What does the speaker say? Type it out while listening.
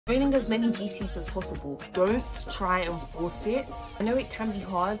Joining as many GCs as possible. Don't try and force it. I know it can be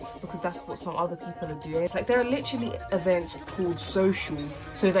hard because that's what some other people are doing. It's like there are literally events called socials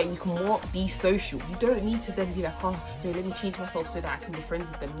so that you can be social. You don't need to then be like, oh no, let me change myself so that I can be friends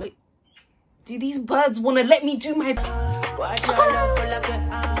with them. Like, do these birds want to let me do my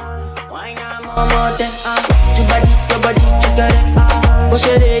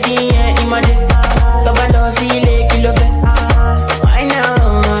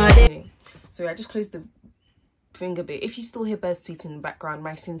Sorry, I just closed the thing a bit. If you still hear birds tweeting in the background,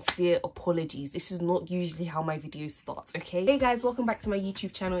 my sincere apologies. This is not usually how my videos start, okay? Hey guys, welcome back to my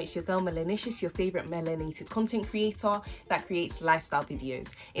YouTube channel. It's your girl Melanicious, your favorite melanated content creator that creates lifestyle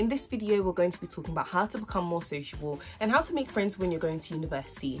videos. In this video, we're going to be talking about how to become more sociable and how to make friends when you're going to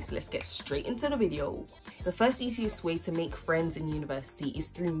university. So let's get straight into the video. The first easiest way to make friends in university is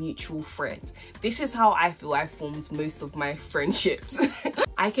through mutual friends. This is how I feel I formed most of my friendships.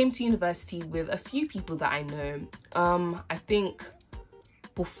 I came to university with a few people that I know. I think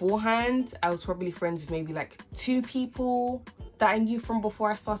beforehand, I was probably friends with maybe like 2 people that I knew from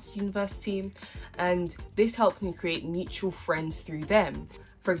before I started university. And this helped me create mutual friends through them.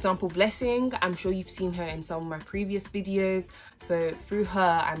 For example, Blessing, I'm sure you've seen her in some of my previous videos. So through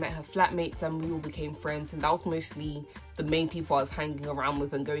her, I met her flatmates and we all became friends. And that was mostly the main people I was hanging around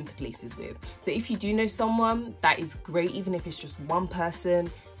with and going to places with. So if you do know someone, that is great. Even if it's just one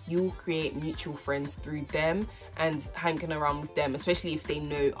person, you'll create mutual friends through them and hanging around with them, especially if they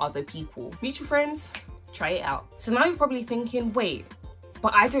know other people. Mutual friends, try it out. So now you're probably thinking, wait,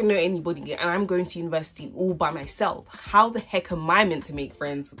 but I don't know anybody and I'm going to university all by myself. How the heck am I meant to make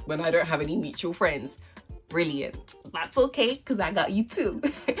friends when I don't have any mutual friends? Brilliant. That's okay, because I got you too.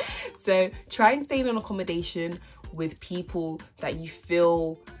 So try and stay in an accommodation with people that you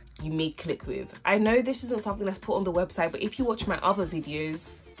feel you may click with. I know this isn't something that's put on the website, but if you watch my other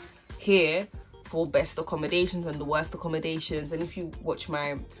videos here for best accommodations and the worst accommodations, and if you watch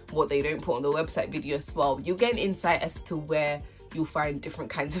my what they don't put on the website video as well, you'll get an insight as to where you'll find different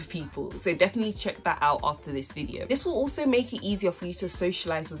kinds of people. So definitely check that out after this video. This will also make it easier for you to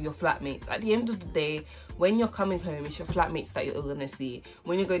socialize with your flatmates. At the end of the day, when you're coming home, it's your flatmates that you're gonna see.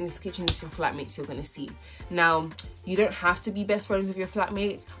 When you're going into the kitchen, it's your flatmates you're gonna see. Now, you don't have to be best friends with your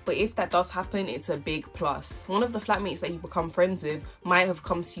flatmates, but if that does happen, it's a big plus. One of the flatmates that you become friends with might have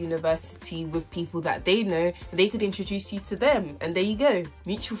come to university with people that they know, and they could introduce you to them, and there you go,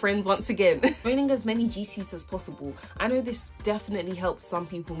 mutual friends once again. Joining as many GCs as possible. I know this definitely helps some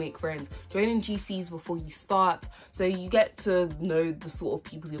people make friends. Joining GCs before you start, so you get to know the sort of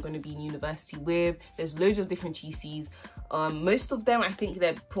people you're going to be in university with. There's loads of different GCs. Most of them, I think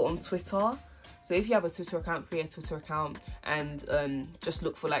they're put on Twitter. So if you have a Twitter account, create a Twitter account and just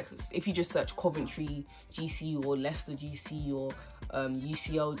look for, like, if you just search Coventry GC or Leicester GC or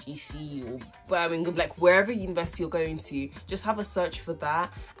UCL GC or, but I mean, like wherever university you're going to, just have a search for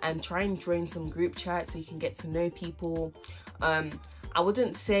that and try and join some group chats so you can get to know people. I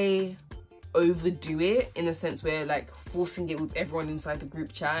wouldn't say overdo it in a sense where like forcing it with everyone inside the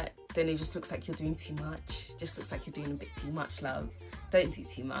group chat, then it just looks like you're doing too much. Just looks like you're doing a bit too much, love. Don't do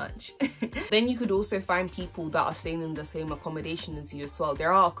too much. Then you could also find people that are staying in the same accommodation as you as well.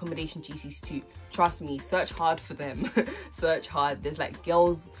 There are accommodation GCs too. Trust me, search hard for them. Search hard. There's like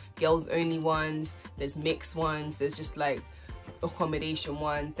girls only ones, there's mixed ones, there's just like accommodation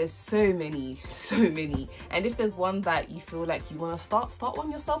ones. There's so many. And if there's one that you feel like you want to start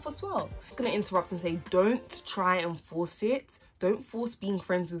one yourself as well. I'm just gonna interrupt and say, don't try and force it. Don't force being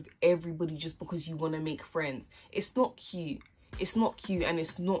friends with everybody just because you want to make friends. It's not cute. It's not cute and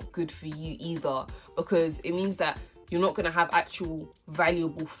it's not good for you either, because it means that you're not going to have actual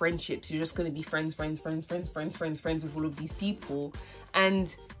valuable friendships. You're just going to be friends with all of these people,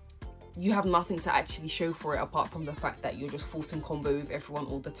 and you have nothing to actually show for it apart from the fact that you're just forcing combo with everyone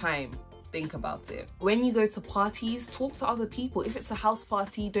all the time. Think about it. When you go to parties, talk to other people. If it's a house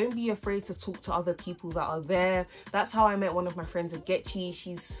party, don't be afraid to talk to other people that are there. That's how I met one of my friends, Agechi.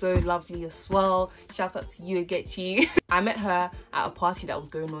 She's so lovely as well. Shout out to you, Agechi. I met her at a party that was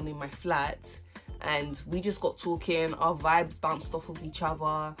going on in my flat, and we just got talking. Our vibes bounced off of each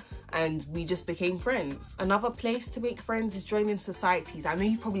other and we just became friends. Another place to make friends is joining societies. I know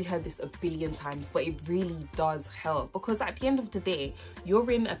you've probably heard this a billion times, but it really does help, because at the end of the day, you're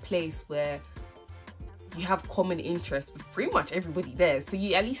in a place where you have common interests with pretty much everybody there, so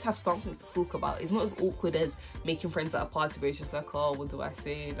you at least have something to talk about. It's not as awkward as making friends at a party where it's just like, oh, what do I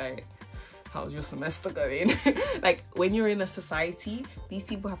say? Like, how's your semester going? Like, when you're in a society, these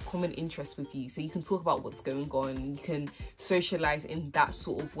people have common interests with you, so you can talk about what's going on, you can socialize in that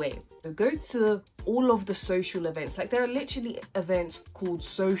sort of way. So go to all of the social events. Like, there are literally events called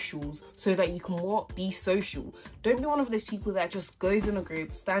socials so that you can what? Be social. Don't be one of those people that just goes in a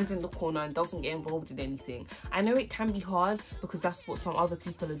group, stands in the corner and doesn't get involved in anything. I know it can be hard because that's what some other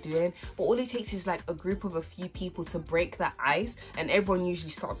people are doing, but all it takes is like a group of a few people to break that ice, and everyone usually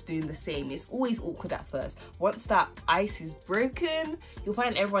starts doing the same. It's always awkward at first. Once that ice is broken, you'll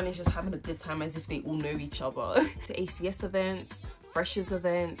find everyone is just having a good time as if they all know each other. The ACS events, freshers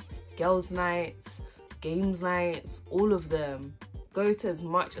events, girls nights, games nights, all of them. Go to as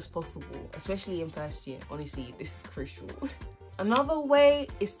much as possible, especially in first year. Honestly, this is crucial. Another way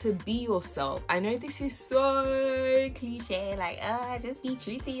is to be yourself. I know this is so cliche, like, just be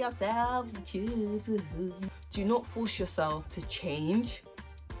true to yourself, be true to who. Do not force yourself to change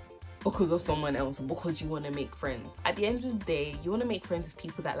because of someone else, or because you want to make friends. At the end of the day, you want to make friends with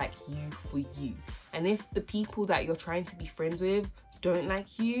people that like you for you. And if the people that you're trying to be friends with don't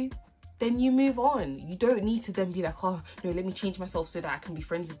like you, then you move on. You don't need to then be like, oh no, let me change myself so that I can be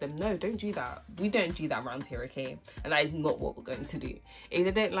friends with them. No, don't do that. We don't do that around here, okay? And that is not what we're going to do. If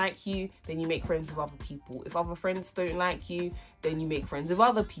they don't like you, then you make friends with other people. If other friends don't like you, then you make friends with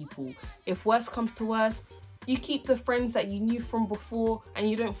other people. If worse comes to worse, you keep the friends that you knew from before and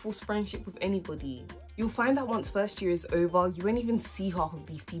you don't force friendship with anybody. You'll find that once first year is over, you won't even see half of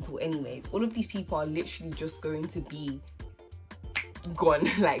these people anyways. All of these people are literally just going to be gone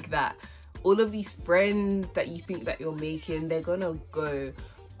like that. All of these friends that you think that you're making, they're gonna go.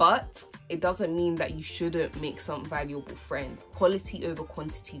 But it doesn't mean that you shouldn't make some valuable friends. Quality over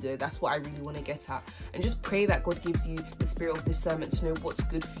quantity though, that's what I really want to get at. And just pray that God gives you the spirit of discernment to know what's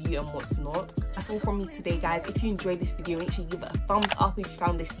good for you and what's not. That's all from me today, guys. If you enjoyed this video, make sure you give it a thumbs up if you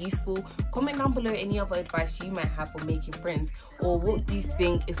found this useful. Comment down below any other advice you might have for making friends, or what you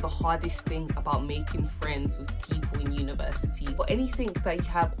think is the hardest thing about making friends with people in university, or anything that you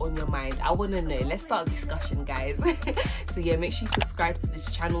have on your mind. I want to know. Let's start a discussion, guys. So yeah, make sure you subscribe to this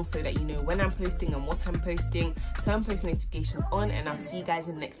channel so that you know when I'm posting and what I'm posting. Turn post notifications on, and I'll see you guys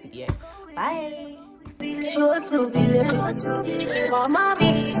in the next video. Bye. I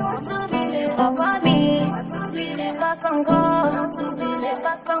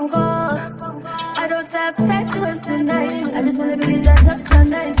don't have time to waste tonight. I just wanna be that touch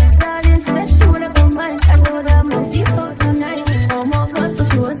tonight.